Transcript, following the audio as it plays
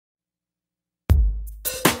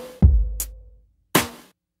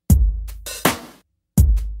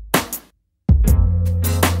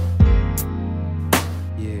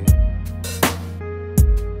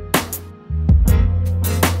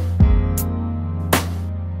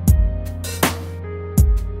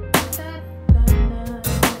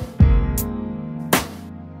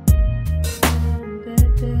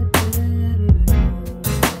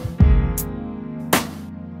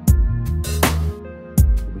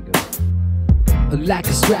A lack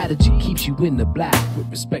of strategy keeps you in the black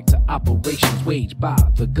with respect to operations waged by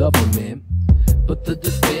the government. But the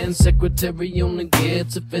defense secretary only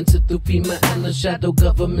gets offensive through FEMA and the shadow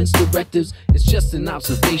government's directives. It's just an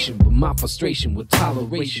observation, but my frustration with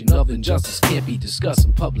toleration of injustice can't be discussed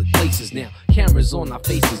in public places now. Cameras on our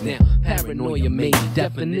faces now, paranoia maybe,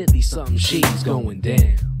 definitely something shady's going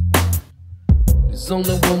down. There's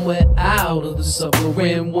only one way out of the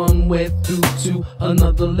suffering, one way through to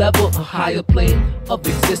another level, a higher plane of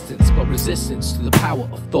existence. But resistance to the power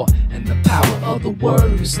of thought and the power of the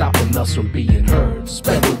word is stopping us from being heard.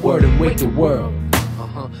 Spread the word and wake the world.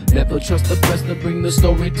 Never trust the press to bring the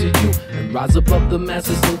story to you, and rise above the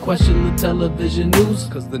masses and question the television news.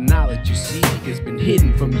 Cause the knowledge you seek has been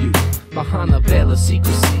hidden from you behind a veil of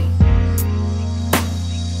secrecy.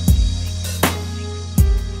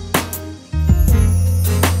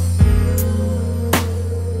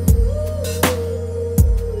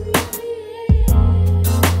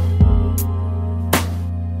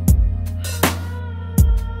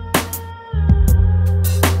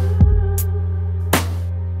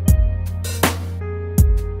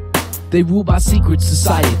 They rule by secret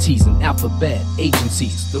societies and alphabet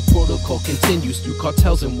agencies. The protocol continues through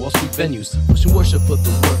cartels and Wall Street venues, pushing worship for the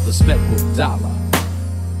worthless federal dollar.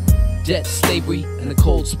 Debt, slavery, and the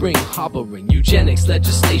Cold Spring harboring. Eugenics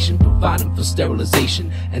legislation providing for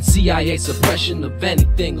sterilization, and CIA suppression of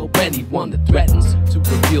anything or anyone that threatens to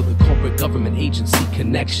reveal the corporate government agency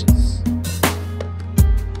connections.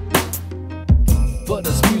 But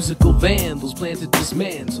as musical vandals plan to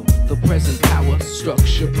dismantle the present power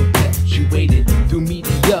structure perpetuated through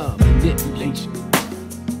media manipulation,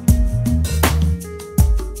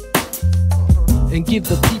 and give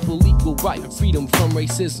the people equal right and freedom from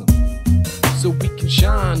racism, so we can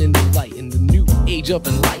shine in the light in the new age of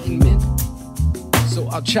enlightenment. So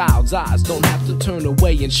our child's eyes don't have to turn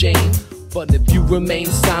away in shame. But if you remain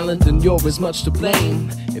silent, then you're as much to blame.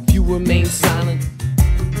 If you remain silent,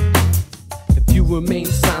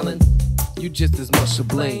 you're just as much to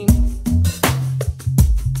blame.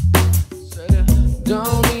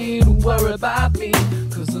 Don't need to worry about me,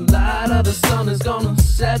 cause the light of the sun is gonna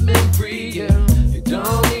set me free, yeah. You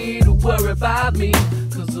don't need to worry about me,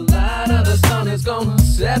 cause the light of the sun is gonna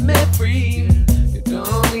set me free. You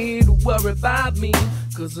don't need to worry about me,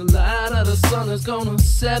 cause the light of the sun is gonna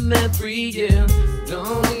set me free, yeah.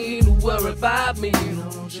 Don't need to worry about me,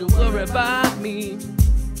 don't you worry about me.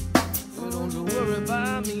 Don't you worry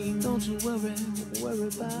about me, don't you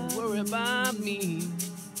worry about me.